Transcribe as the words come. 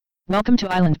Welcome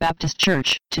to Island Baptist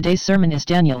Church. Today's sermon is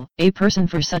Daniel, a person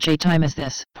for such a time as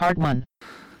this, Part 1.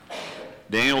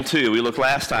 Daniel 2, we looked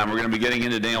last time. We're going to be getting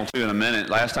into Daniel 2 in a minute.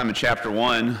 Last time in chapter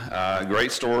 1,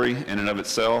 great story in and of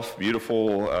itself,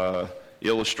 beautiful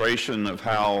illustration of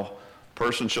how a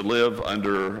person should live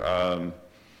under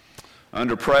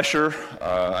pressure,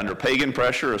 under pagan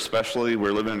pressure especially.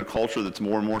 We're living in a culture that's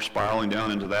more and more spiraling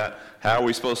down into that. How are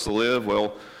we supposed to live?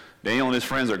 Well, Daniel and his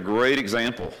friends are a great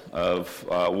example of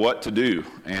what to do,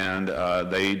 and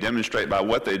they demonstrate by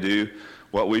what they do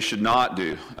what we should not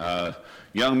do.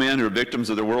 Young men who are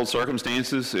victims of their world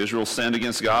circumstances, Israel sinned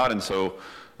against God, and so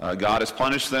God has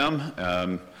punished them.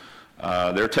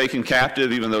 They're taken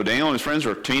captive, even though Daniel and his friends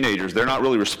are teenagers. They're not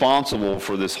really responsible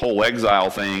for this whole exile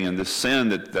thing and this sin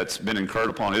that's been incurred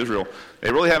upon Israel.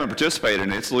 They really haven't participated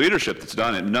in it. It's the leadership that's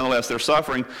done it. Nonetheless, they're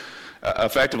suffering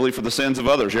effectively for the sins of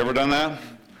others. You ever done that?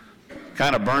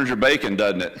 Kind of burns your bacon,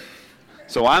 doesn't it?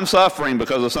 So I'm suffering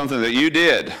because of something that you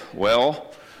did.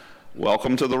 Well,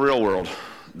 welcome to the real world.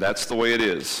 That's the way it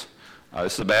is.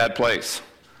 It's a bad place.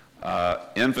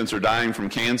 Infants are dying from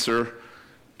cancer.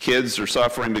 Kids are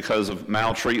suffering because of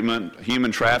maltreatment, human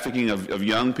trafficking of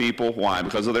young people. Why?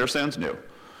 Because of their sins? No.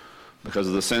 Because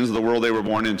of the sins of the world they were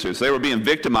born into. So they were being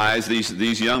victimized,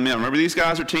 these young men. Remember, these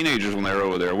guys are teenagers when they were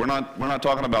over there. We're not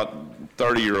talking about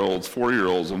 30-year-olds,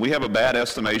 40-year-olds, and we have a bad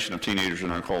estimation of teenagers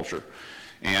in our culture.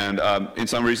 And in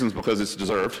some reasons because it's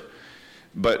deserved.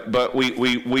 But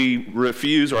we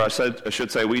refuse, or I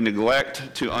should say we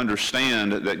neglect to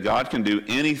understand that God can do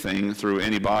anything through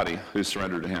anybody who's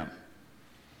surrendered to Him.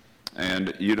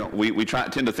 And we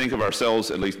tend to think of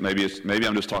ourselves, at least maybe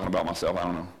I'm just talking about myself, I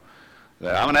don't know.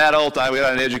 That I'm an adult, I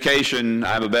got an education,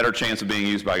 I have a better chance of being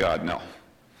used by God. No.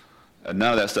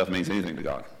 None of that stuff means anything to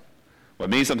God.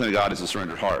 What means something to God is a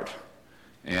surrendered heart.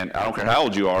 And I don't care how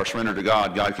old you are, surrender to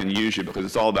God, God can use you because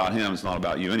it's all about Him, it's not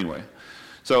about you anyway.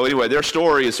 So anyway, their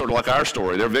story is sort of like our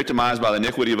story. They're victimized by the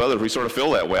iniquity of others. We sort of feel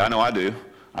that way. I know I do.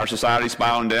 Our society's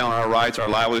spiraling down, our rights, our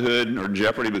livelihood are in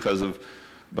jeopardy because of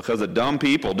dumb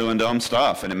people doing dumb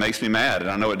stuff, and it makes me mad, and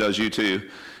I know it does you too.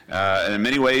 And in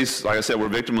many ways, like I said, we're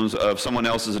victims of someone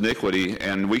else's iniquity,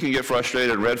 and we can get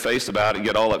frustrated and red-faced about it and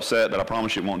get all upset, but I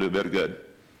promise you it won't do a bit of good.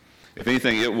 If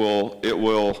anything, it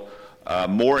will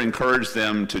more encourage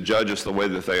them to judge us the way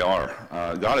that they are.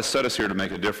 God has set us here to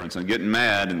make a difference, and getting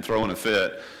mad and throwing a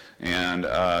fit and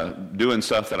doing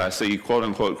stuff that I see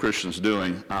quote-unquote Christians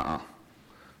doing,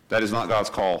 that is not God's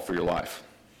call for your life.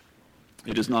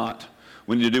 It is not.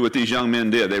 We need to do what these young men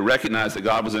did. They recognized that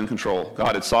God was in control.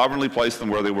 God had sovereignly placed them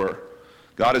where they were.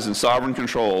 God is in sovereign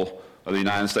control of the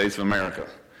United States of America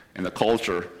and the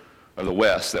culture of the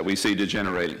West that we see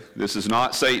degenerating. This is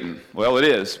not Satan. Well, it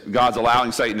is. God's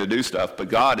allowing Satan to do stuff, but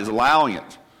God is allowing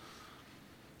it.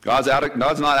 God's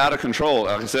not out of control.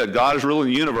 Like I said, God is ruling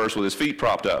the universe with His feet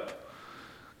propped up.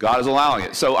 God is allowing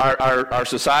it. So our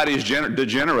society is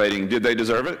degenerating. Did they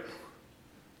deserve it?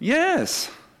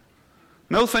 Yes.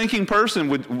 No thinking person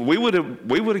we would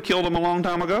have killed them a long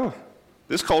time ago.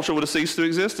 This culture would have ceased to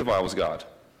exist if I was God.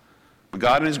 But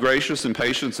God in His gracious and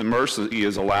patience and mercy, He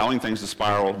is allowing things to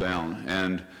spiral down.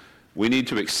 And we need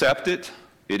to accept it.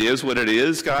 It is what it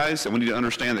is, guys. And we need to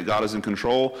understand that God is in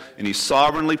control. And He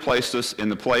sovereignly placed us in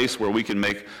the place where we can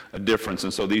make a difference.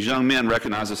 And so these young men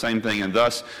recognize the same thing. And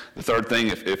thus, the third thing,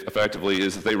 if effectively,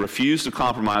 is that they refuse to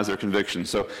compromise their convictions.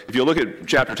 So if you look at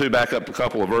chapter 2, back up a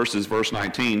couple of verses, verse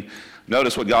 19,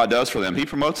 notice what God does for them. He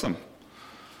promotes them.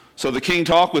 So the king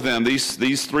talked with them,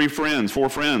 these four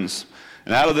friends.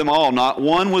 And out of them all, not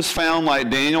one was found like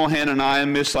Daniel, Hananiah,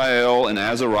 Mishael, and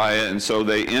Azariah, and so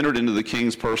they entered into the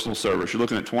king's personal service. You're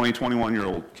looking at 20,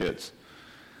 21-year-old kids.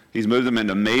 He's moved them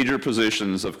into major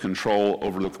positions of control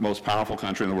over the most powerful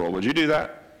country in the world. Would you do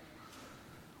that?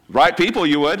 Right people,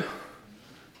 you would.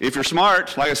 If you're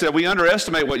smart, like I said, we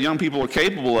underestimate what young people are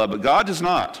capable of, but God does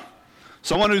not.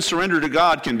 Someone who's surrendered to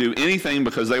God can do anything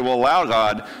because they will allow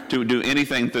God to do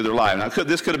anything through their life. Now,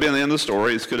 this could have been the end of the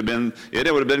story. It would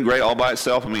have been great all by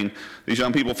itself. I mean, these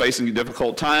young people facing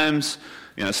difficult times,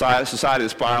 society is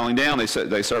spiraling down. They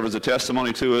serve as a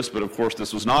testimony to us, but of course,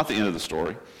 this was not the end of the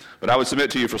story. But I would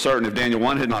submit to you for certain, if Daniel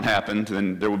 1 had not happened,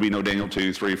 then there would be no Daniel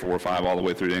 2, 3, 4, 5, all the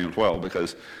way through Daniel 12,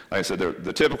 because, like I said,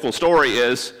 the typical story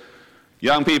is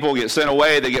young people get sent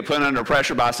away, they get put under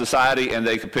pressure by society, and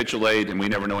they capitulate, and we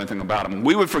never know anything about them.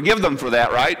 We would forgive them for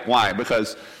that, right? Why?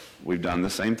 Because we've done the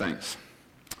same things.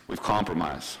 We've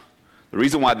compromised. The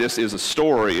reason why this is a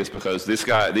story is because these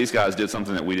guys did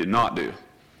something that we did not do.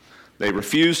 They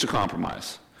refused to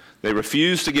compromise. They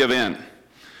refused to give in.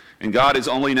 And God is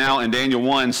only now in Daniel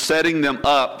 1 setting them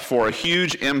up for a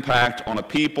huge impact on a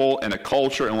people and a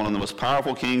culture and one of the most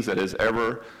powerful kings that has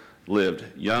ever lived.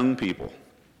 Young people.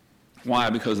 Why?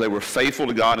 Because they were faithful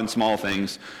to God in small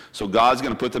things, so God's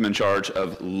going to put them in charge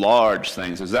of large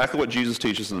things. Exactly what Jesus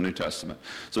teaches in the New Testament.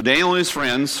 So Daniel and his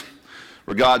friends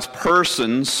were God's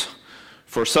persons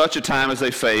for such a time as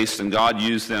they faced, and God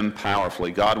used them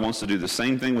powerfully. God wants to do the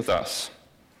same thing with us.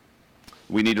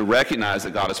 We need to recognize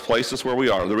that God has placed us where we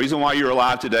are. The reason why you're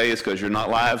alive today is because you're not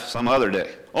alive some other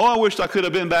day. Oh, I wished I could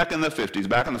have been back in the 50s,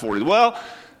 back in the 40s. Well,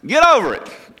 get over it.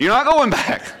 You're not going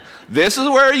back. This is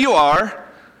where you are.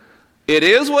 It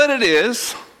is what it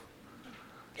is.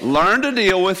 Learn to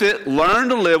deal with it. Learn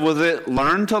to live with it.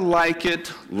 Learn to like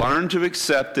it. Learn to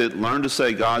accept it. Learn to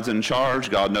say, God's in charge.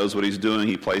 God knows what he's doing.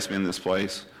 He placed me in this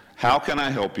place. How can I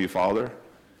help you, Father,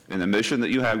 in the mission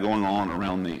that you have going on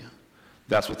around me?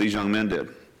 That's what these young men did.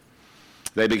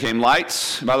 They became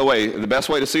lights. By the way, the best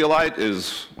way to see a light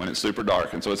is when it's super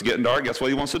dark. And so it's getting dark. Guess what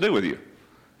he wants to do with you?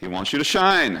 He wants you to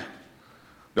shine.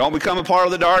 Don't become a part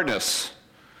of the darkness.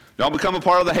 Don't become a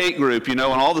part of the hate group, and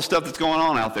all the stuff that's going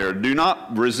on out there. Do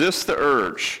not resist the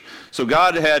urge. So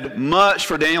God had much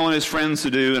for Daniel and his friends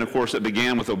to do, and of course it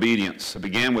began with obedience. It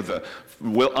began with the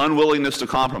unwillingness to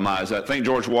compromise. I think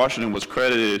George Washington was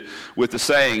credited with the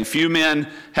saying, few men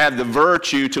have the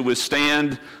virtue to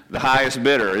withstand the highest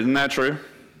bidder. Isn't that true?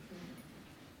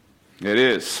 It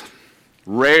is.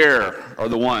 Rare are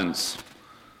the ones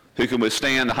who can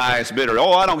withstand the highest bidder.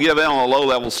 Oh, I don't give in on the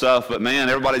low-level stuff, but man,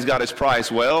 everybody's got his price.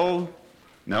 Well,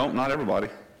 no, not everybody.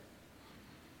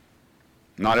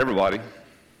 Not everybody.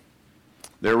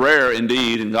 They're rare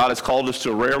indeed, and God has called us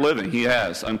to a rare living. He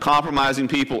has. Uncompromising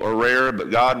people are rare, but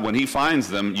God, when he finds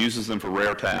them, uses them for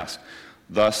rare tasks.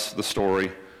 Thus, the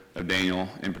story of Daniel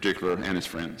in particular and his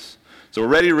friends. So we're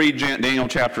ready to read Daniel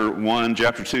chapter 1,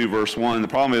 chapter 2, verse 1. The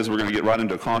problem is we're going to get right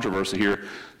into a controversy here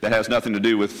that has nothing to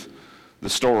do with the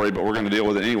story, but we're going to deal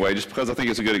with it anyway, just because I think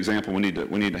it's a good example. We need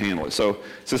to handle it. So it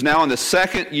says, now in the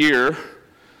second year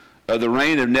of the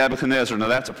reign of Nebuchadnezzar. Now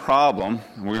that's a problem.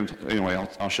 Anyway,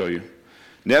 I'll show you.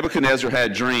 Nebuchadnezzar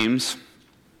had dreams,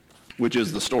 which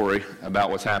is the story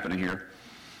about what's happening here.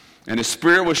 And his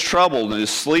spirit was troubled, and his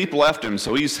sleep left him.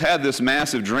 So he's had this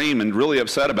massive dream and really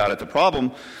upset about it. The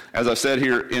problem, as I said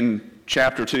here in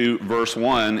chapter 2, verse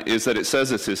 1, is that it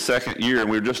says it's his second year. And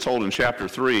we were just told in chapter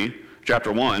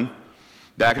 1,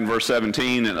 back in verse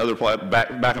 17 and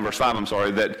back in verse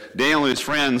 5, that Daniel and his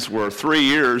friends were 3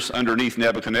 years underneath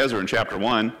Nebuchadnezzar in chapter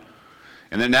 1.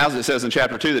 And then now it says in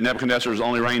chapter 2 that Nebuchadnezzar has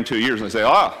only reigned 2 years. And they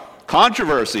say,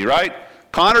 controversy, right?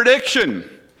 Contradiction.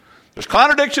 There's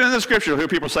contradiction in the scripture. I hear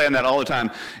people saying that all the time.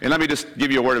 And let me just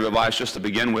give you a word of advice just to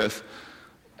begin with,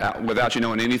 without you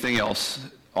knowing anything else.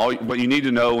 What you need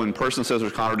to know when a person says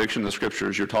there's contradiction in the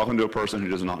scriptures, you're talking to a person who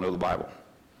does not know the Bible.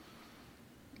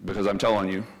 Because I'm telling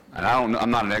you, and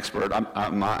I'm not an expert.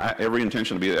 I every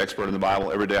intention to be an expert in the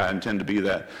Bible. Every day I intend to be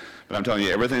that. But I'm telling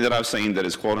you, everything that I've seen that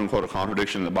is quote-unquote a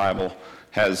contradiction in the Bible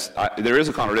there is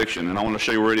a contradiction, and I want to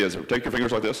show you where it is. Take your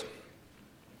fingers like this.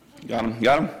 Got them?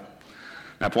 Got them?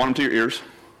 Now point them to your ears.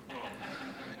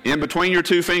 In between your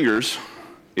two fingers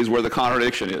is where the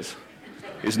contradiction is.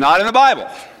 It's not in the Bible.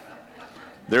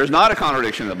 There's not a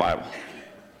contradiction in the Bible.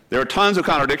 There are tons of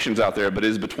contradictions out there, but it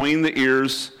is between the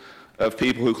ears of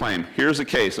people who claim. Here's the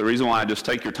case. The reason why I just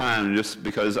take your time, just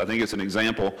because I think it's an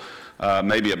example,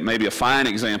 maybe a fine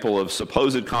example of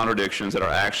supposed contradictions that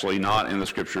are actually not in the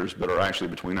scriptures, but are actually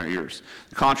between our ears.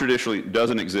 The contradiction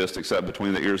doesn't exist except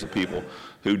between the ears of people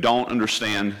who don't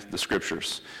understand the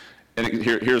scriptures. And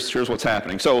here's what's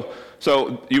happening. So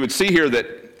you would see here that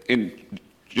in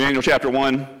Daniel chapter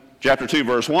 2,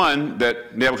 verse 1,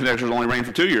 that Nebuchadnezzar has only reigned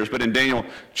for 2 years, but in Daniel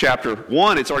chapter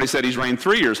 1, it's already said he's reigned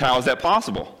 3 years. How is that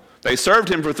possible? They served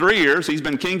him for 3 years. He's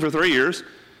been king for 3 years.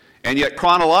 And yet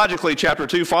chronologically, chapter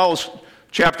 2 follows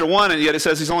chapter 1, and yet it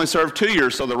says he's only served 2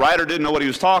 years. So the writer didn't know what he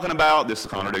was talking about. This is a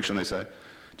contradiction, they say.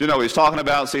 Didn't know what he was talking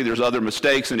about. See, there's other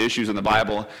mistakes and issues in the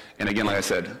Bible. And again, like I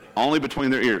said, only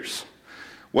between their ears.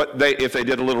 If they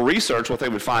did a little research, what they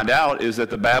would find out is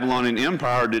that the Babylonian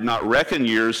Empire did not reckon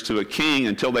years to a king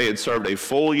until they had served a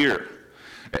full year.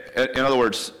 In other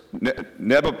words,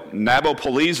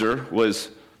 Nabopolassar was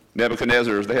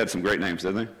Nebuchadnezzar's, they had some great names,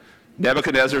 didn't they?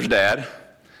 Nebuchadnezzar's dad.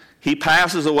 He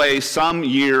passes away some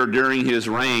year during his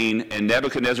reign, and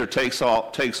Nebuchadnezzar takes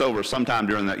over sometime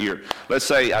during that year. Let's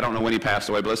say, I don't know when he passed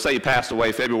away, but let's say he passed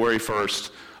away February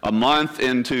 1st, a month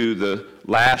into the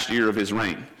last year of his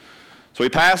reign. So he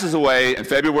passes away, and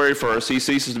February 1st, he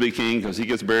ceases to be king because he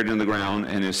gets buried in the ground,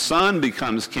 and his son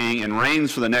becomes king and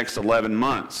reigns for the next 11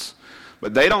 months.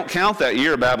 But they don't count that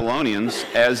year, Babylonians,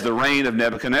 as the reign of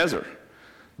Nebuchadnezzar.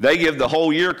 They give the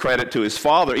whole year credit to his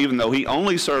father, even though he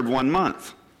only served 1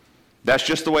 month. That's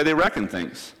just the way they reckon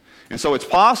things. And so it's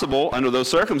possible under those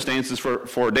circumstances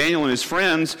for Daniel and his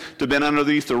friends to have been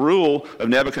underneath the rule of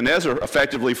Nebuchadnezzar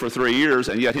effectively for 3 years,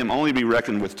 and yet him only be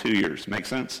reckoned with 2 years. Make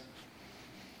sense?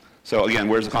 So again,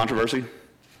 where's the controversy?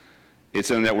 It's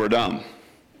in that we're dumb.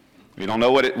 We don't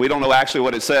know actually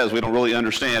what it says. We don't really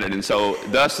understand it. And so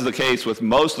thus is the case with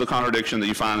most of the contradiction that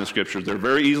you find in the scriptures. They're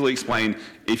very easily explained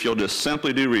if you'll just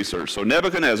simply do research. So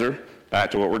Nebuchadnezzar,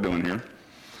 back to what we're doing here,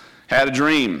 had a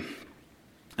dream.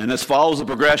 And this follows the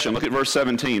progression. Look at verse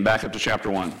 17, back up to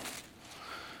chapter 1.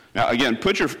 Now again,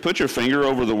 put your finger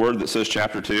over the word that says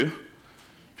chapter 2.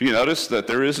 If you notice that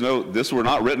this were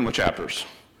not written with chapters.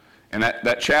 And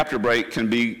that chapter break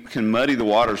can muddy the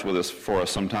waters for us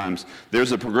sometimes.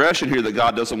 There's a progression here that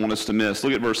God doesn't want us to miss.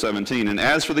 Look at verse 17. And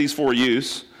as for these 4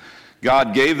 youths,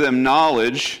 God gave them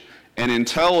knowledge and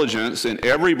intelligence in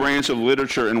every branch of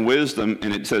literature and wisdom,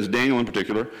 and it says Daniel in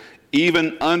particular,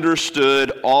 even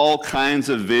understood all kinds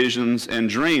of visions and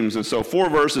dreams. And so 4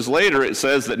 verses later, it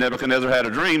says that Nebuchadnezzar had a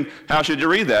dream. How should you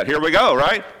read that? Here we go,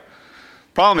 right?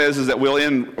 Problem is that we'll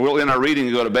end our reading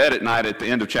and go to bed at night at the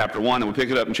end of chapter 1, and we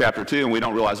pick it up in chapter 2, and we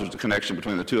don't realize there's a connection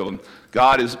between the two of them.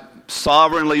 God is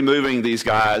sovereignly moving these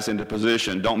guys into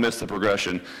position. Don't miss the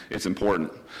progression. It's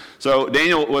important. So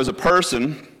Daniel was a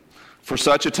person for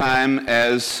such a time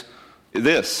as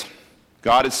this.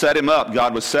 God had set him up.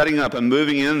 God was setting up and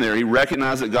moving in there. He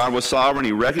recognized that God was sovereign.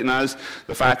 He recognized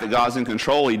the fact that God's in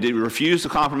control. He refused to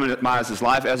compromise his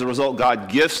life. As a result, God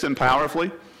gifts him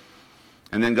powerfully.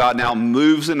 And then God now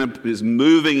is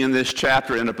moving in this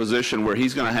chapter in a position where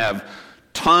he's going to have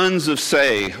tons of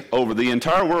say over the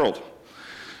entire world.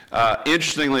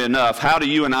 Interestingly enough, how do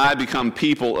you and I become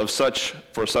people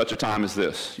for such a time as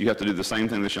this? You have to do the same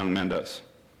thing this young man does.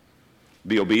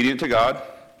 Be obedient to God,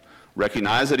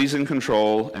 recognize that he's in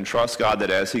control, and trust God that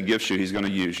as he gifts you, he's going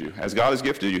to use you. As God has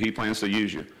gifted you, he plans to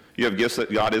use you. You have gifts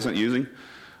that God isn't using,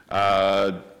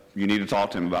 you need to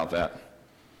talk to him about that.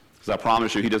 Because I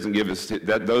promise you, he doesn't give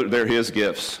they're his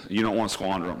gifts. You don't want to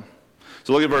squander them.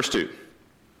 So look at verse 2.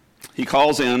 He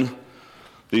calls in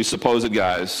these supposed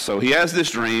guys. So he has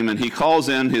this dream, and he calls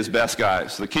in his best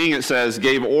guys. The king, it says,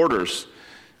 gave orders.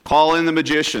 Call in the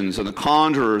magicians and the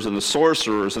conjurers and the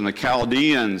sorcerers and the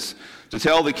Chaldeans to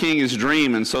tell the king his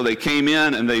dream. And so they came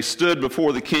in and they stood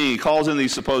before the king. He calls in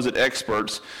these supposed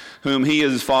experts whom he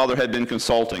and his father had been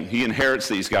consulting. He inherits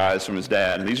these guys from his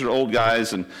dad. And these are old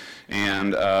guys, and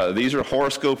these are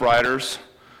horoscope writers.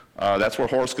 That's where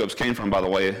horoscopes came from, by the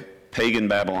way, pagan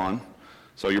Babylon.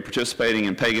 So you're participating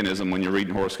in paganism when you're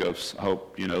reading horoscopes. I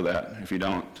hope you know that. If you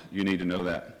don't, you need to know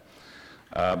that.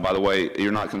 By the way,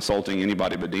 you're not consulting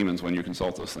anybody but demons when you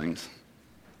consult those things.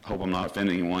 I hope I'm not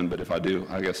offending anyone, but if I do,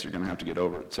 I guess you're going to have to get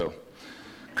over it. So,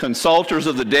 consultors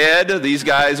of the dead, these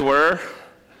guys were.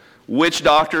 Witch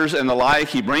doctors and the like.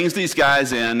 He brings these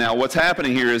guys in. Now, what's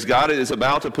happening here is God is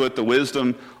about to put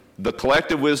the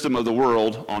collective wisdom of the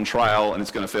world on trial, and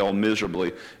it's going to fail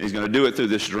miserably. He's going to do it through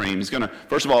this dream.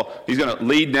 First of all, he's going to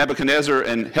lead Nebuchadnezzar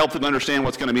and help them understand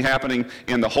what's going to be happening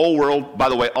in the whole world. By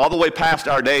the way, all the way past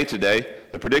our day today,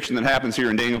 the prediction that happens here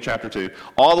in Daniel chapter 2,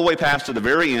 all the way past to the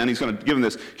very end, he's going to give them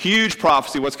this huge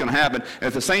prophecy what's going to happen. And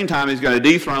at the same time, he's going to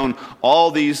dethrone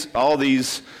all these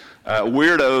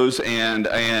weirdos and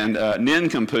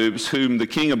nincompoops whom the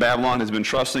king of Babylon has been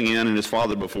trusting in and his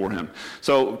father before him.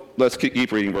 So let's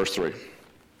keep reading verse 3.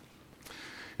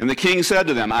 And the king said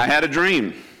to them, I had a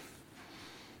dream,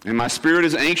 and my spirit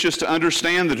is anxious to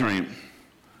understand the dream.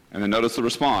 And then notice the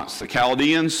response. The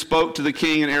Chaldeans spoke to the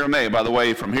king in Aramaic. By the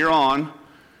way, from here on,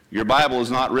 your Bible is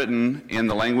not written in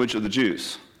the language of the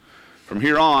Jews. From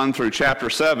here on through chapter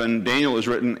 7, Daniel is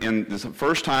written in, this is the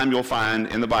first time you'll find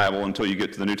in the Bible until you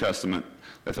get to the New Testament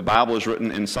that the Bible is written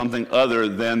in something other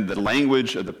than the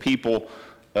language of the people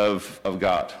of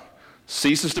God.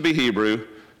 Ceases to be Hebrew,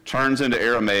 turns into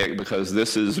Aramaic because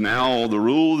this is now the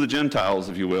rule of the Gentiles,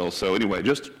 if you will. So anyway,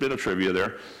 just a bit of trivia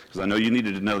there because I know you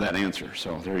needed to know that answer.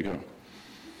 So there you go.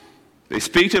 They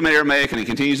speak to him in Aramaic, and he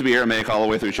continues to be Aramaic all the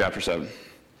way through chapter 7.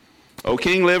 O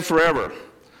king, live forever.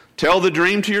 Tell the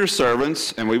dream to your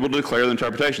servants, and we will declare the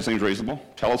interpretation. Seems reasonable.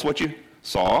 Tell us what you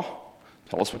saw.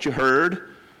 Tell us what you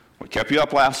heard. What kept you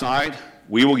up last night.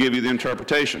 We will give you the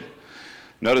interpretation.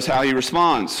 Notice how he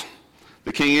responds.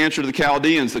 The king answered the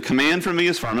Chaldeans, the command from me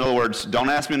is firm. In other words, don't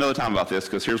ask me another time about this,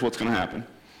 because here's what's going to happen.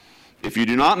 If you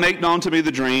do not make known to me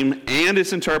the dream and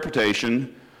its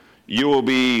interpretation, you will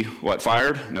be,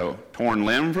 fired? No, torn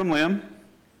limb from limb.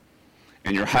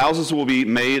 And your houses will be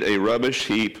made a rubbish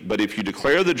heap. But if you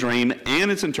declare the dream and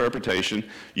its interpretation,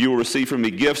 you will receive from me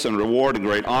gifts and reward and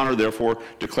great honor. Therefore,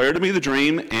 declare to me the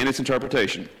dream and its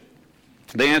interpretation.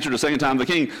 They answered the second time to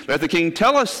the king, let the king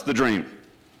tell us the dream.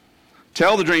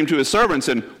 Tell the dream to his servants,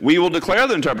 and we will declare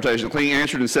the interpretation. The king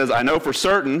answered and says, I know for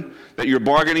certain that you're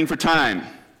bargaining for time.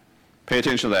 Pay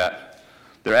attention to that.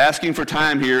 They're asking for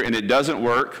time here, and it doesn't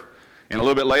work. And a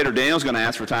little bit later, Daniel's going to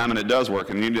ask for time, and it does work.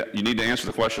 And you need to answer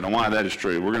the question on why that is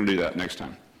true. We're going to do that next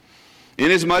time.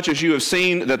 Inasmuch as you have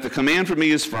seen that the command for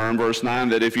me is firm, verse 9,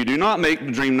 that if you do not make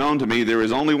the dream known to me, there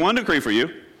is only one decree for you.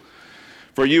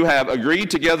 For you have agreed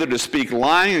together to speak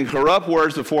lying and corrupt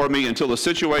words before me until the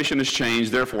situation is changed.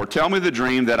 Therefore, tell me the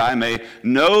dream that I may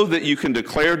know that you can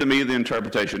declare to me the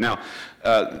interpretation. Now,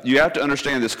 you have to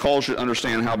understand this culture,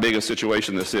 understand how big a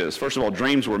situation this is. First of all,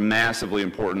 dreams were massively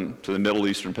important to the Middle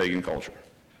Eastern pagan culture.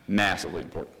 Massively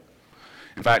important.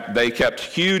 In fact, they kept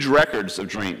huge records of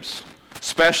dreams,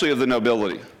 especially of the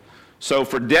nobility. So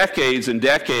for decades and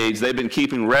decades, they've been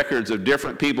keeping records of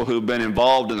different people who've been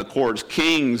involved in the courts,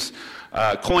 kings,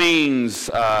 queens,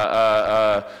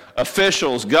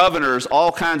 officials, governors,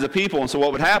 all kinds of people. And so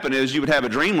what would happen is you would have a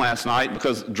dream last night,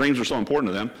 because dreams are so important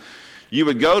to them. You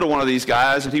would go to one of these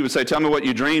guys and he would say, tell me what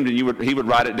you dreamed, and he would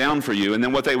write it down for you. And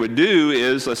then what they would do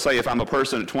is, let's say if I'm a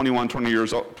person at 21, 20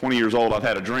 years old, I've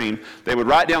had a dream, they would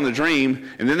write down the dream,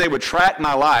 and then they would track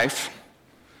my life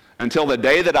until the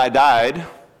day that I died,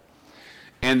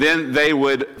 and then they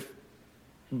would,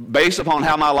 based upon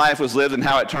how my life was lived and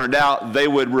how it turned out, they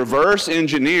would reverse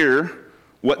engineer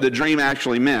what the dream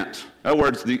actually meant. In other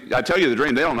words, I tell you the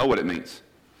dream, they don't know what it means.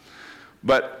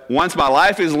 But once my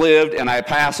life is lived and I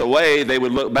pass away, they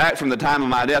would look back from the time of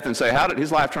my death and say, how did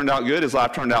his life turn out good? His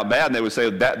life turned out bad. And they would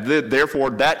say, therefore,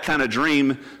 that kind of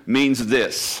dream means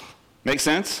this. Make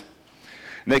sense?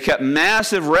 And they kept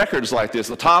massive records like this.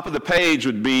 The top of the page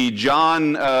would be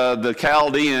John the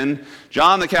Chaldean.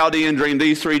 John the Chaldean dreamed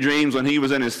these 3 dreams when he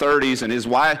was in his 30s, and his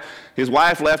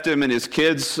wife left him, and his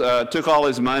kids took all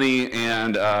his money,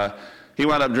 and he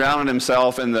wound up drowning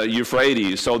himself in the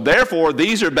Euphrates. So therefore,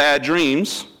 these are bad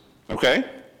dreams, okay?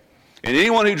 And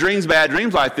anyone who dreams bad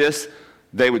dreams like this,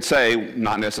 they would say,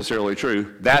 not necessarily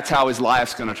true, that's how his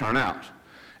life's going to turn out.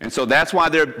 And so that's why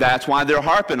they're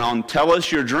harping on, tell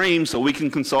us your dreams so we can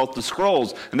consult the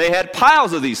scrolls. And they had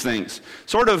piles of these things,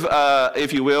 sort of,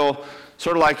 if you will,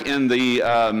 sort of like in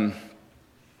the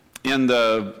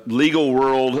legal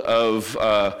world of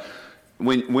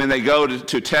when they go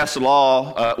to test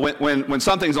law, when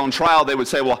something's on trial, they would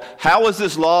say, well, how was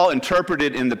this law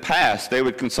interpreted in the past? They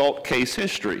would consult case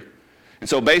history. And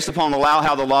so based upon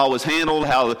how the law was handled,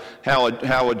 how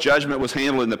a judgment was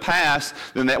handled in the past,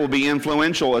 then that will be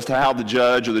influential as to how the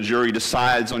judge or the jury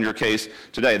decides on your case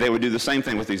today. They would do the same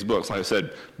thing with these books, like I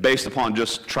said, based upon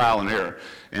just trial and error.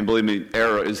 And believe me,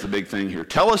 error is the big thing here.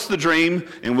 Tell us the dream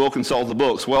and we'll consult the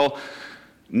books. Well,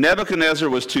 Nebuchadnezzar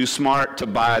was too smart to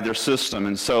buy their system,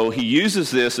 and so he uses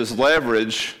this as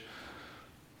leverage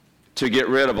to get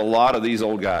rid of a lot of these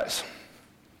old guys.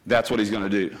 That's what he's going to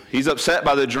do. He's upset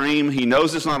by the dream. He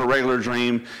knows it's not a regular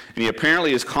dream, and he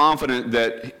apparently is confident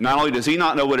that not only does he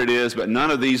not know what it is, but none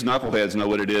of these knuckleheads know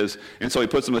what it is, and so he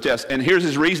puts them to the test. And here's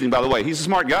his reasoning, by the way. He's a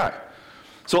smart guy.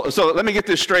 So let me get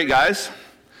this straight, guys.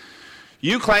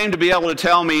 You claim to be able to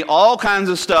tell me all kinds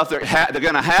of stuff that are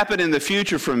going to happen in the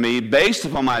future for me based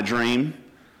upon my dream,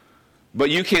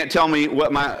 but you can't tell me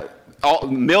what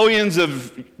millions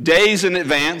of days in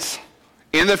advance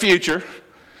in the future,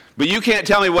 but you can't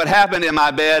tell me what happened in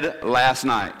my bed last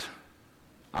night.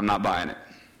 I'm not buying it.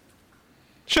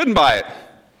 Shouldn't buy it.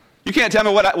 You can't tell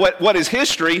me what is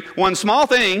history, one small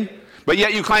thing, but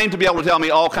yet you claim to be able to tell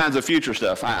me all kinds of future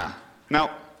stuff.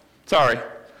 No, sorry.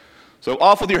 So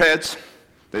off with your heads.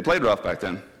 They played rough back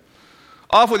then.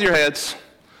 Off with your heads.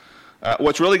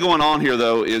 What's really going on here,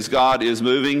 though, is God is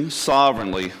moving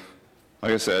sovereignly,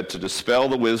 like I said, to dispel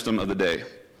the wisdom of the day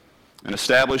and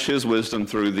establish his wisdom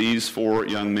through these 4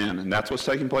 young men. And that's what's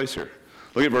taking place here.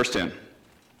 Look at verse 10.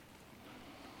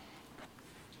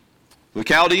 The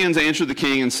Chaldeans answered the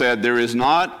king and said, there is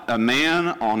not a man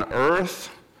on earth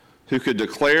who could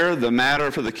declare the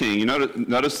matter for the king. You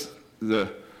notice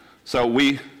so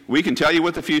we can tell you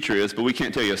what the future is, but we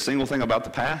can't tell you a single thing about the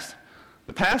past.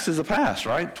 The past is the past,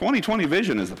 right? 20/20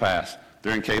 vision is the past.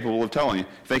 They're incapable of telling you.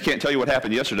 If they can't tell you what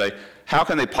happened yesterday, how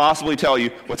can they possibly tell you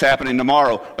what's happening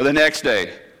tomorrow or the next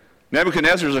day?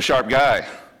 Nebuchadnezzar's a sharp guy.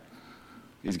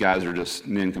 These guys are just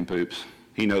nincompoops.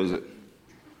 He knows it.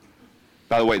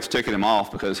 By the way, it's ticking him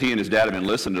off because he and his dad have been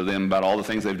listening to them about all the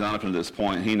things they've done up to this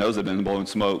point. He knows they've been blowing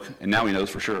smoke, and now he knows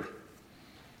for sure.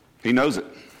 He knows it.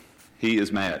 He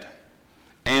is mad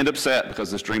and upset because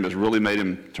this dream has really made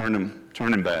him turn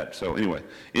him bad. So anyway,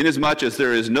 inasmuch as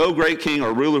there is no great king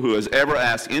or ruler who has ever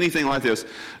asked anything like this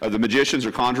of the magicians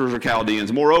or conjurers or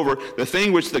Chaldeans. Moreover, the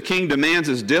thing which the king demands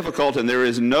is difficult, and there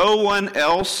is no one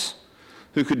else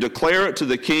who could declare it to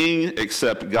the king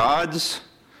except God's,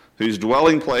 whose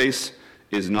dwelling place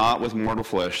is not with mortal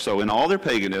flesh. So in all their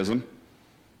paganism,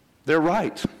 they're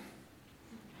right.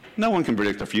 No one can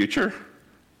predict the future.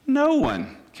 No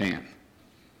one can.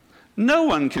 No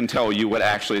one can tell you what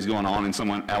actually is going on in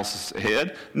someone else's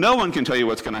head. No one can tell you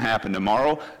what's going to happen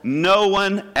tomorrow. No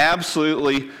one,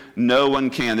 absolutely no one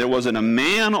can. There wasn't a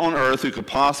man on earth who could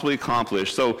possibly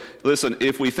accomplish. So listen,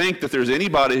 if we think that there's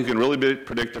anybody who can really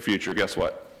predict the future, guess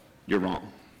what? You're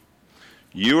wrong.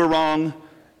 You are wrong,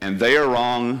 and they are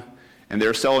wrong, and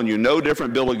they're selling you no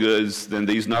different bill of goods than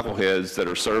these knuckleheads that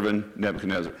are serving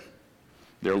Nebuchadnezzar.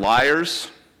 They're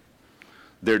liars.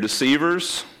 They're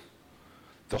deceivers.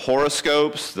 The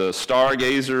horoscopes, the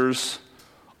stargazers,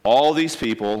 all these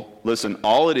people, listen,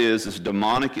 all it is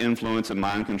demonic influence and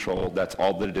mind control. That's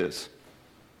all that it is.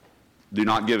 Do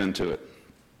not give in to it.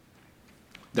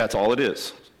 That's all it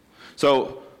is.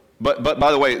 So, but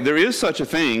by the way, there is such a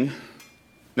thing.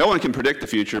 No one can predict the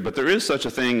future, but there is such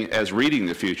a thing as reading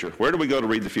the future. Where do we go to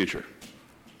read the future?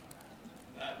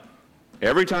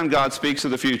 Every time God speaks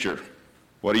of the future,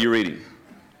 what are you reading?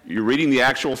 You're reading the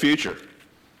actual future.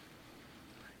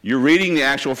 You're reading the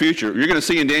actual future. You're going to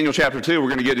see in Daniel chapter 2, we're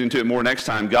going to get into it more next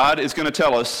time. God is going to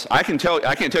tell us, I can't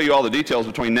tell you all the details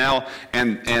between now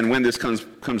and when this comes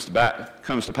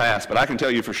to pass, but I can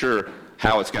tell you for sure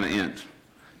how it's going to end.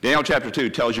 Daniel chapter 2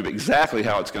 tells you exactly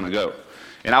how it's going to go.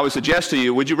 And I would suggest to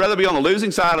you, would you rather be on the losing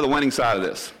side or the winning side of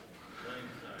this?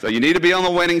 So you need to be on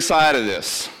the winning side of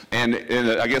this. And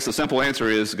I guess the simple answer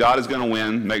is God is going to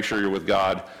win. Make sure you're with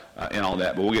God and all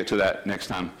that. But we'll get to that next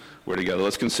time we're together.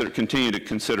 Let's continue to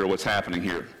consider what's happening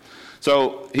here.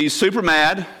 So he's super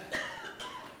mad.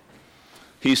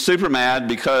 He's super mad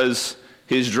because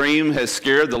his dream has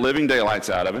scared the living daylights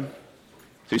out of him.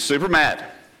 He's super mad.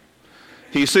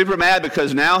 He's super mad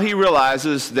because now he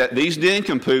realizes that these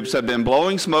nincompoops have been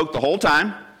blowing smoke the whole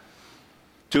time.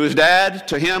 To his dad,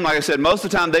 to him, like I said, most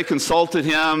of the time they consulted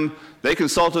him. They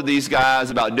consulted these guys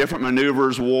about different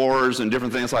maneuvers, wars, and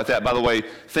different things like that. By the way,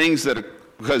 things that,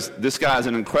 because this guy's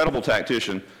an incredible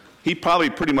tactician, he probably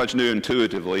pretty much knew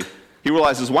intuitively. He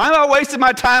realizes, why am I wasting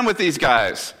my time with these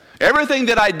guys? Everything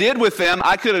that I did with them,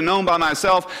 I could have known by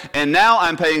myself, and now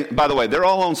I'm paying, by the way, they're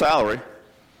all on salary.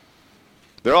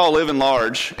 They're all living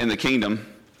large in the kingdom,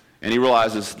 and he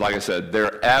realizes, like I said,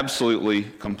 they're absolutely,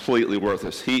 completely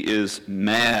worthless. He is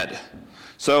mad.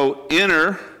 So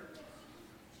enter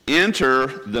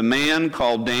the man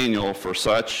called Daniel for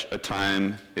such a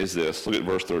time as this. Look at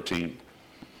verse 13.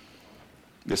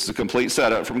 This is a complete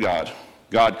setup from God.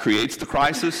 God creates the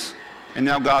crisis, and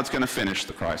now God's going to finish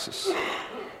the crisis.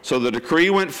 So the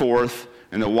decree went forth,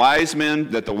 and the wise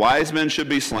men should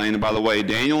be slain. And by the way,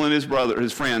 Daniel and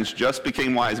his friends just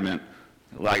became wise men,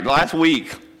 like last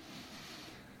week.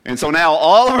 And so now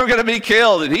all of them are going to be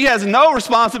killed, and he has no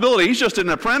responsibility. He's just an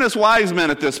apprentice wise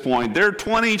man at this point. They're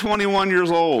 20, 21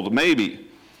 years old, maybe.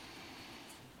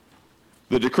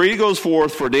 The decree goes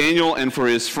forth for Daniel and for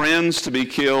his friends to be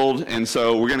killed, and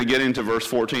so we're going to get into verse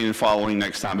 14 and following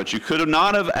next time. But you could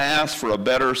not have asked for a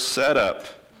better setup.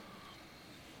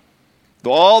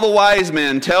 All the wise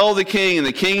men tell the king, and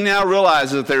the king now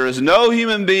realizes that there is no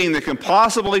human being that can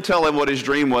possibly tell him what his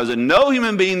dream was, and no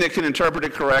human being that can interpret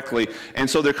it correctly. And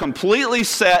so they're completely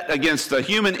set against the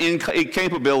human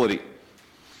incapability.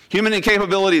 Human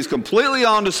incapability is completely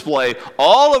on display.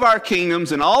 All of our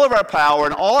kingdoms and all of our power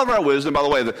and all of our wisdom. By the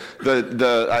way,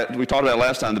 we talked about it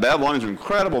last time. The Babylonians were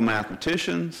incredible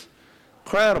mathematicians,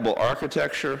 incredible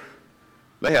architecture.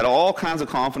 They had all kinds of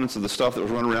confidence of the stuff that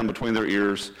was running around between their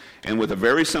ears. And with a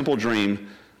very simple dream,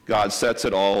 God sets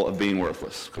it all of being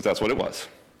worthless, because that's what it was.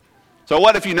 So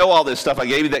what if you know all this stuff? I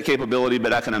gave you that capability,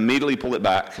 but I can immediately pull it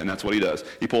back, and that's what he does.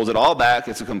 He pulls it all back.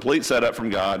 It's a complete setup from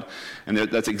God, and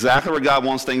that's exactly where God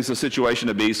wants things, the situation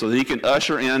to be, so that he can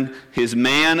usher in his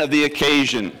man of the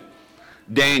occasion,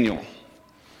 Daniel.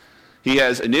 He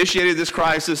has initiated this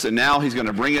crisis, and now he's going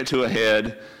to bring it to a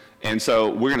head. And so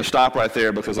we're going to stop right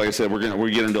there because, like I said, we're going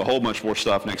to get into a whole bunch more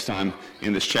stuff next time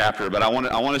in this chapter. But I want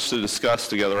us to discuss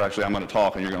together. Actually, I'm going to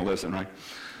talk and you're going to listen, right?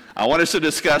 I want us to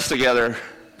discuss together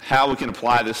how we can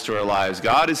apply this to our lives.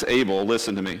 God is able,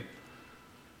 listen to me,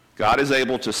 God is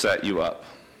able to set you up.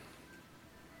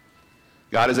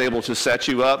 God is able to set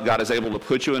you up. God is able to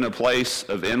put you in a place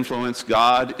of influence.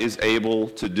 God is able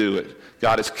to do it.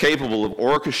 God is capable of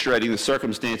orchestrating the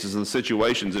circumstances and the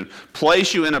situations and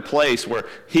place you in a place where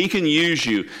he can use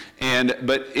you.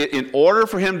 But in order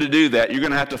for him to do that, you're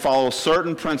going to have to follow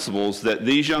certain principles that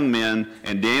these young men,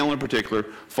 and Daniel in particular,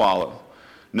 follow.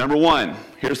 Number one,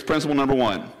 here's principle number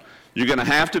one. You're going to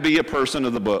have to be a person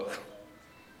of the book.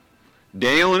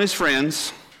 Daniel and his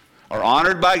friends are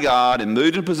honored by God and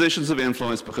moved in positions of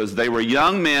influence because they were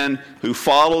young men who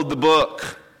followed the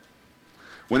book.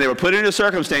 When they were put into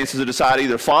circumstances to decide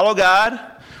either follow God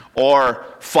or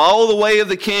follow the way of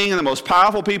the king and the most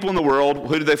powerful people in the world,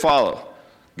 who did they follow?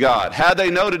 God. How'd they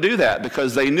know to do that?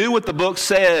 Because they knew what the book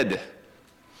said.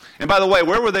 And by the way,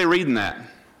 where were they reading that?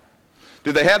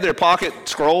 Did they have their pocket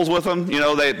scrolls with them? You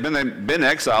know, they've been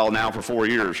exiled now for 4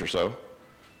 years or so.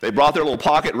 They brought their little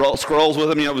pocket scrolls with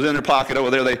them. You know, it was in their pocket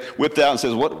over there. They whipped out and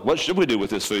says, what should we do with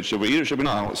this food? Should we eat it or should we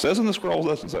not? It says in the scrolls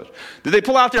this and such. Did they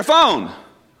pull out their phone?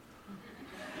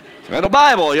 In the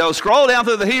Bible, you know, scroll down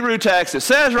through the Hebrew text. It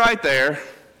says right there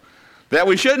that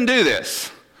we shouldn't do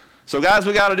this. So guys,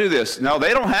 we got to do this. No,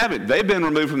 they don't have it. They've been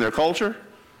removed from their culture.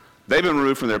 They've been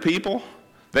removed from their people.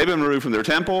 They've been removed from their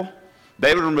temple.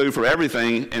 They've been removed from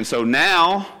everything. And so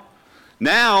now,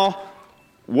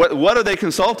 what are they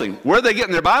consulting? Where are they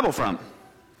getting their Bible from?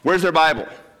 Where's their Bible?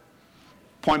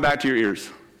 Point back to your ears.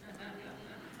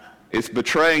 It's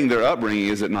betraying their upbringing,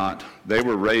 is it not? They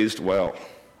were raised well.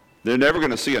 They're never going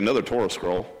to see another Torah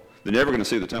scroll. They're never going to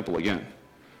see the temple again.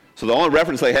 So the only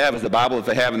reference they have is the Bible that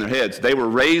they have in their heads. They were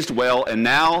raised well, and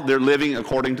now they're living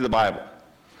according to the Bible.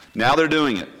 Now they're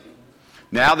doing it.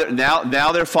 Now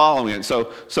they're following it.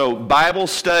 So Bible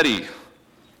study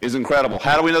is incredible.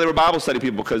 How do we know they were Bible study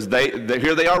people? Because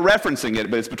here they are referencing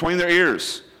it, but it's between their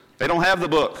ears. They don't have the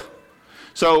book.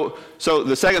 So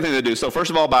the second thing they do, so first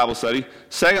of all, Bible study.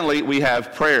 Secondly, we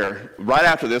have prayer. Right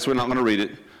after this, we're not going to read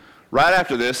it. Right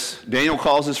after this, Daniel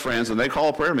calls his friends, and they call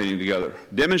a prayer meeting together,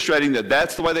 demonstrating that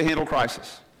that's the way they handle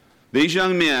crisis. These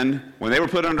young men, when they were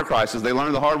put under crisis, they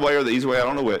learned the hard way or the easy way, I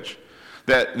don't know which,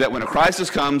 that when a crisis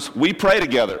comes, we pray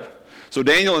together. So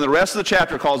Daniel, in the rest of the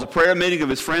chapter, calls a prayer meeting of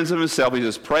his friends and himself. He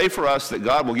says, pray for us that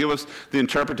God will give us the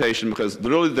interpretation, because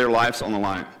literally their life's on the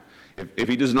line. If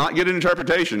he does not get an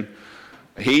interpretation,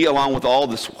 he, along with all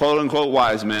the quote-unquote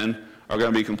wise men, are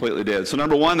going to be completely dead. So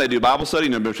number one, they do Bible study.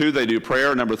 Number two, they do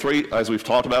prayer. Number three, as we've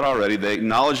talked about already, they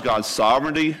acknowledge God's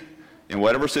sovereignty in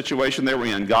whatever situation they were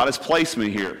in. God has placed me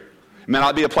here. It may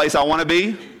not be a place I want to be.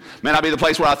 It may not be the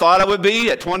place where I thought I would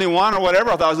be at 21 or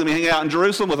whatever. I thought I was going to be hanging out in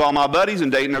Jerusalem with all my buddies and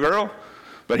dating a girl.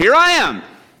 But here I am.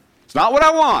 It's not what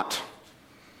I want.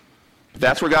 But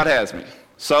that's where God has me.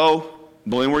 So,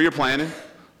 bloom where you're planted.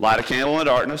 Light a candle in the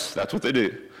darkness. That's what they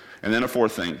do. And then a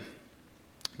fourth thing.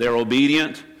 They're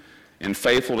obedient and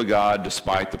faithful to God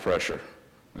despite the pressure.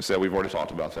 We said we've already talked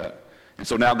about that. And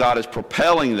so now God is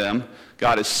propelling them.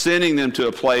 God is sending them to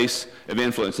a place of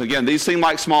influence. Again, these seem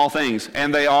like small things,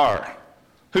 and they are.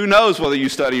 Who knows whether you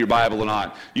study your Bible or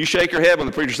not? You shake your head when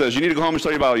the preacher says, you need to go home and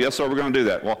study your Bible. Yes, sir, we're going to do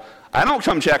that. Well, I don't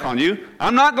come check on you.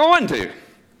 I'm not going to.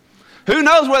 Who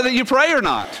knows whether you pray or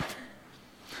not?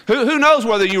 Who knows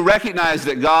whether you recognize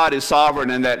that God is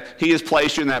sovereign and that he has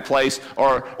placed you in that place,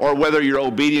 or whether you're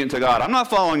obedient to God? I'm not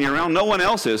following you around. No one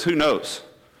else is. Who knows?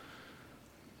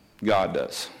 God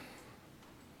does.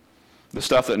 The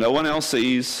stuff that no one else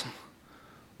sees,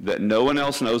 that no one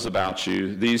else knows about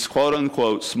you, these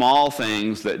quote-unquote small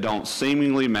things that don't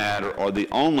seemingly matter are the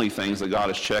only things that God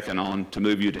is checking on to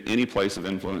move you to any place of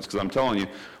influence. Because I'm telling you,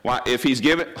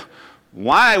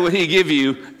 why would he give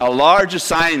you a large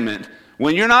assignment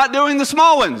when you're not doing the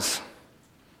small ones?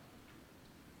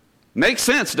 Makes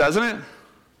sense, doesn't it?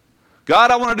 God,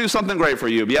 I want to do something great for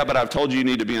you. Yeah, but I've told you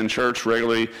need to be in church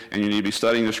regularly, and you need to be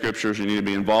studying the scriptures, you need to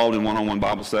be involved in one-on-one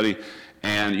Bible study,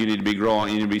 and you need to be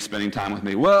growing, you need to be spending time with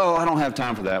me. Well, I don't have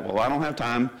time for that. Well, I don't have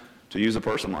time to use a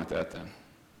person like that then.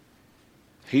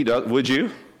 He does. Would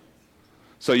you?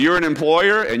 So you're an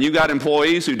employer, and you got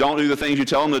employees who don't do the things you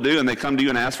tell them to do, and they come to you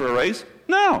and ask for a raise?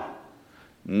 No.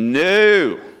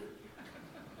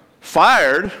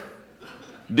 Fired,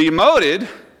 demoted,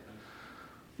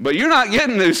 but you're not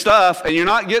getting new stuff, and you're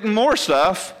not getting more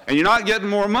stuff, and you're not getting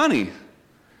more money.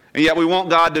 And yet we want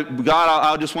God,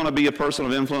 I just want to be a person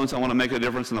of influence. I want to make a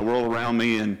difference in the world around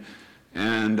me, and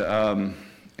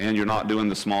you're not doing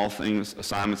the small things,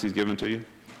 assignments he's given to you.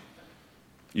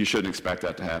 You shouldn't expect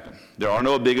that to happen. There are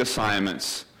no big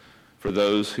assignments for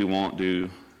those who won't do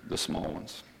the small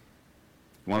ones.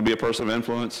 You want to be a person of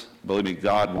influence? Believe me,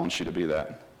 God wants you to be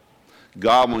that.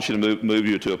 God wants you to move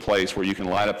you to a place where you can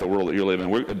light up the world that you're living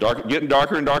in. We're getting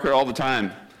darker and darker all the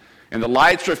time. And the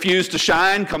lights refuse to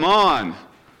shine? Come on.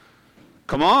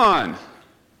 Come on.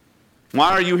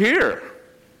 Why are you here?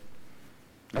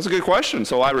 That's a good question.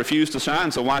 So I refuse to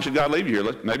shine, so why should God leave you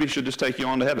here? Maybe he should just take you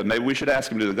on to heaven. Maybe we should ask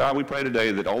him to do that. God, we pray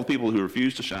today that all the people who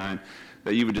refuse to shine,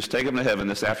 that you would just take them to heaven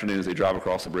this afternoon as they drive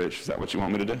across the bridge. Is that what you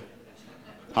want me to do?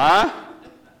 Huh?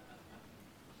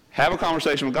 Have a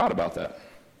conversation with God about that.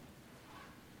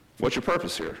 What's your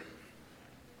purpose here?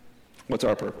 What's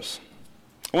our purpose?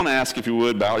 I want to ask if you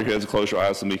would bow your heads and close your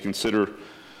eyes and consider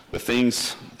the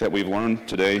things that we've learned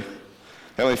today.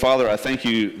 Heavenly Father, I thank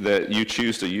you that you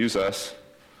choose to use us.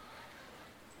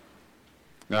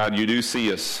 God, you do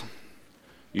see us.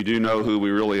 You do know who we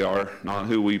really are, not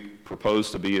who we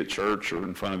propose to be at church or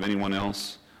in front of anyone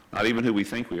else, not even who we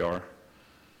think we are.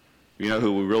 You know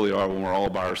who we really are when we're all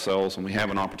by ourselves, when we have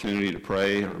an opportunity to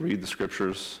pray or read the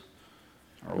scriptures,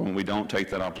 or when we don't take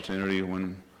that opportunity,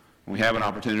 when we have an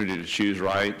opportunity to choose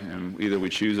right, and either we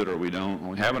choose it or we don't.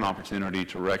 When we have an opportunity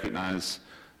to recognize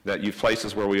that you've placed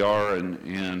us where we are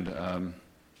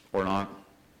or not.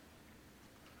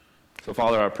 So,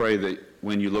 Father, I pray that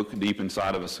when you look deep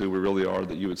inside of us who we really are,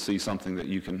 that you would see something that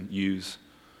you can use,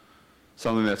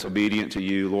 something that's obedient to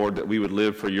you, Lord, that we would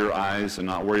live for your eyes and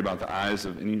not worry about the eyes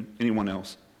of anyone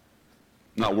else,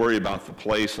 not worry about the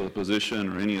place or the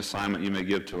position or any assignment you may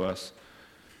give to us.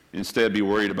 Instead, be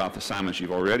worried about the assignments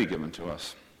you've already given to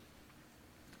us,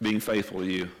 being faithful to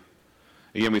you.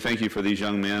 Again, we thank you for these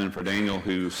young men and for Daniel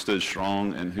who stood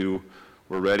strong and who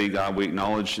were ready. God, we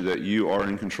acknowledge that you are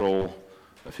in control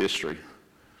of history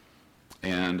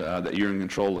and that you're in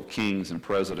control of kings and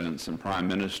presidents and prime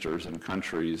ministers and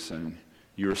countries, and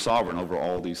you're sovereign over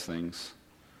all these things.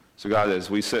 So, God, as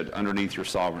we sit underneath your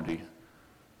sovereignty,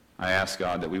 I ask,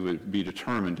 God, that we would be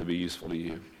determined to be useful to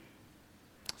you.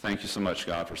 Thank you so much,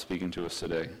 God, for speaking to us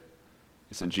today.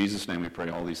 It's in Jesus' name we pray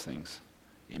all these things.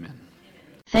 Amen.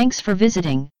 Thanks for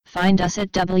visiting. Find us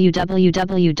at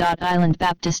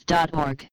www.islandbaptist.org.